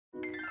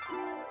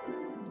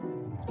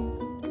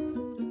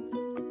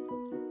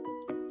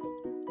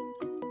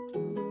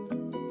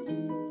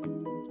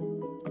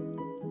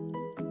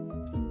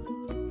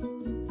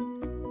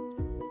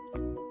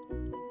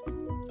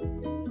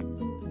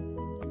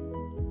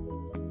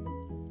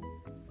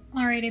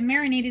Alright, I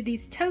marinated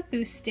these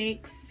tofu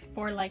steaks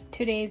for like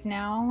 2 days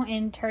now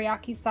in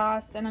teriyaki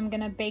sauce, and I'm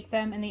gonna bake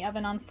them in the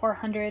oven on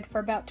 400 for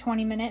about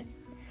 20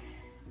 minutes.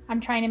 I'm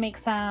trying to make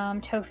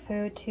some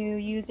tofu to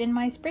use in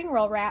my spring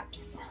roll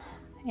wraps,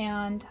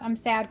 and I'm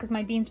sad because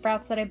my bean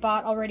sprouts that I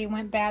bought already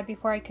went bad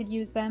before I could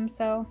use them,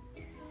 so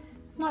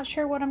I'm not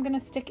sure what I'm gonna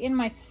stick in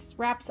my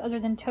wraps other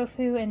than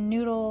tofu and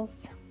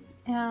noodles.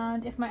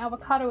 And if my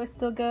avocado is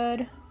still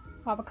good,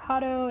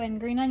 avocado and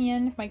green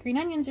onion, if my green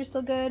onions are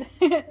still good,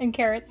 and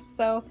carrots,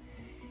 so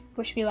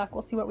wish me luck.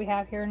 We'll see what we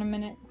have here in a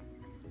minute.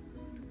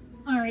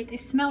 Alright, they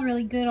smell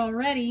really good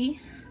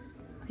already.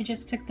 I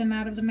just took them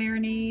out of the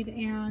marinade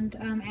and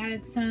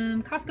added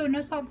some Costco no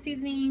salt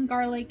seasoning,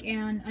 garlic,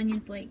 and onion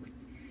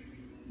flakes.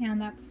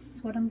 And that's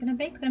what I'm gonna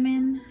bake them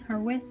in, or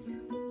with.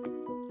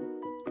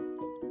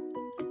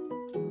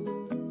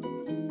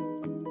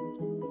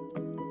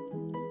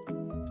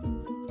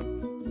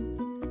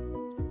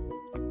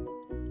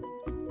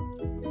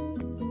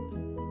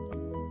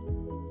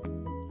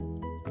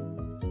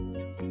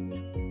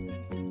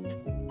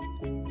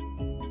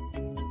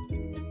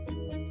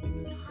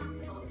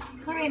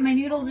 Alright, my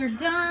noodles are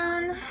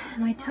done.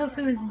 My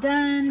tofu is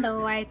done,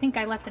 though I think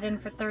I left it in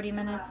for 30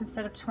 minutes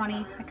instead of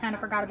 20. I kind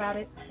of forgot about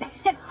it.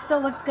 It still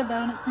looks good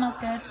though, and it smells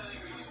good.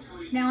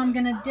 Now I'm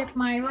gonna dip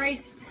my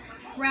rice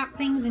wrap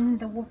things in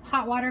the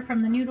hot water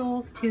from the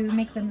noodles to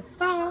make them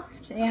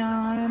soft,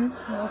 and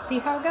we'll see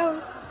how it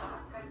goes.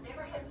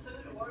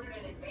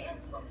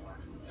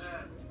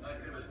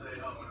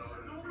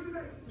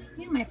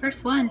 Yeah, my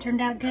first one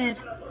turned out good.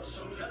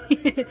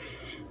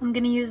 I'm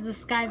gonna use the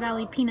Sky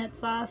Valley peanut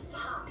sauce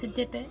to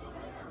dip it.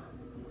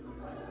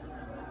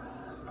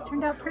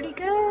 Turned out pretty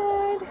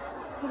good.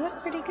 It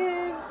looked pretty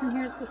good. And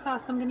here's the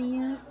sauce I'm gonna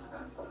use.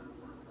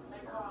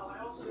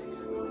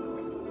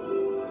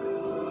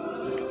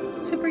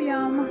 Super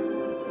yum.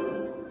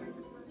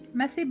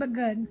 Messy but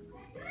good.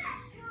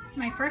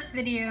 My first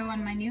video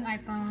on my new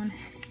iPhone.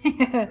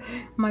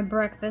 My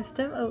breakfast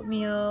of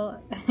oatmeal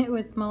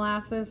with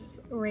molasses,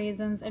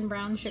 raisins, and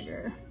brown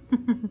sugar.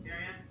 I'm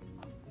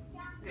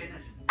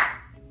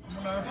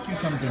gonna ask you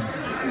something.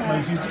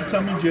 My sister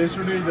told me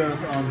yesterday that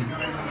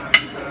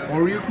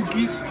Oreo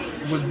cookies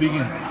was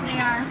vegan. They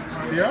are.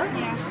 They are?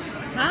 Yeah.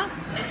 Huh?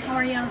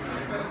 Oreos.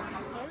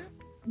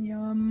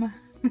 Yum.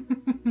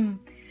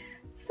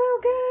 So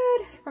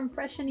good. From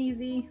Fresh and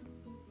Easy.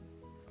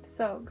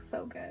 So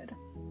good.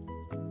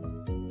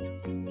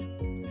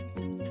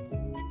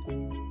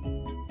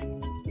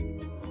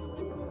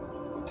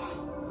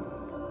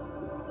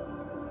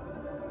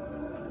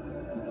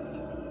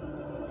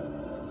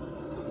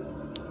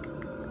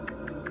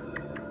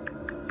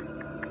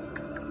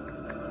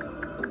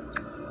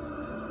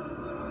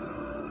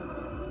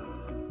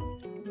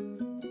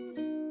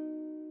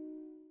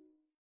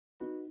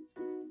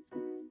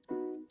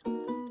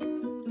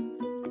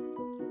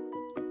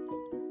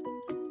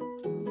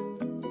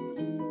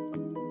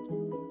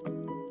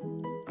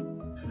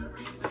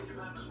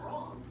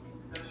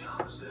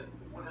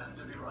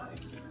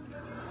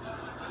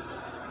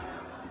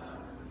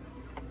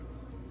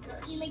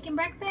 You making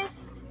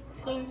breakfast?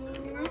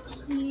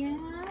 Yes.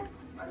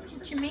 Yes.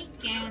 What you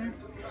making?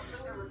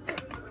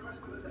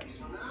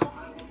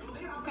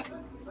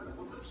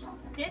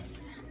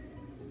 This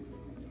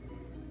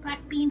black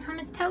bean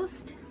hummus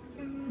toast.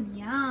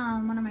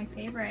 Yum, one of my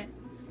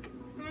favorites.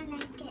 I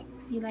like it.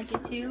 You like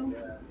it too?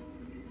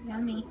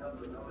 Yummy.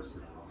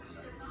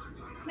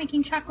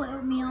 Making chocolate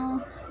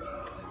oatmeal.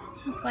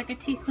 It's like a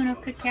teaspoon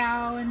of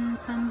cacao and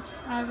some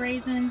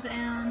raisins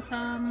and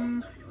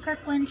some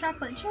Kirkland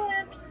chocolate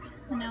chips.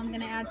 And now I'm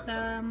going to add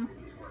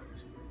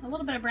a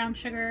little bit of brown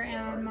sugar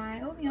and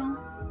my oatmeal.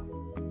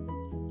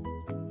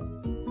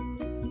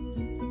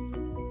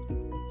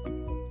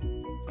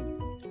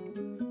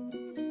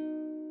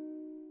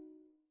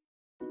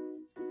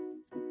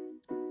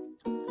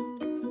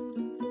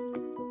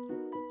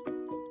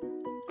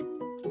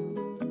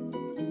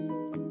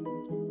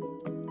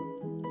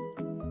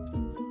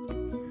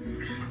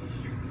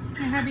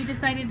 My hubby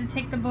decided to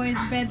take the boys'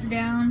 beds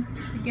down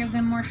to give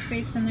them more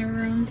space in their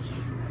room.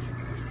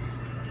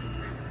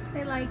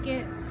 They like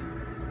it.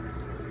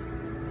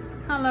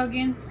 Huh,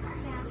 Logan?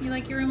 Yeah. You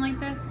like your room like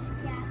this?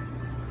 Yeah.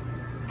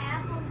 I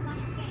also want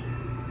a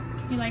case.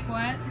 You like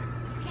what?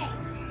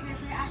 Case.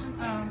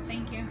 Oh,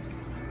 thank you.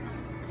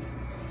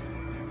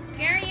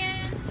 Darian!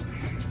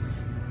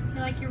 You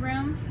like your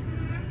room?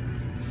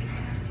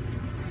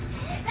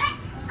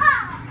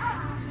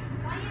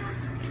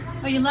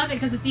 Oh, you love it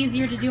because it's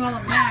easier to do all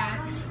of that.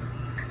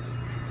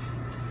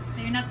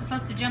 So you're not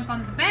supposed to jump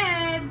on the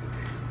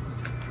beds.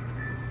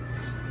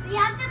 We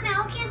have the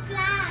American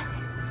flag.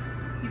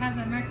 You have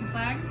the American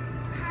flag?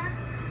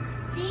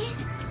 See?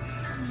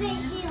 It's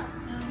right here.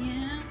 Oh,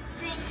 yeah?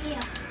 It's right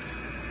here.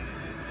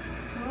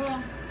 Cool.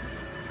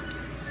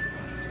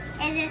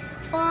 Is it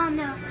full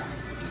milk?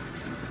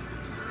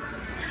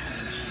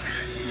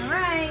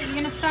 Alright, you're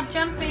gonna stop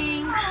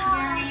jumping,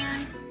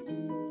 Darian.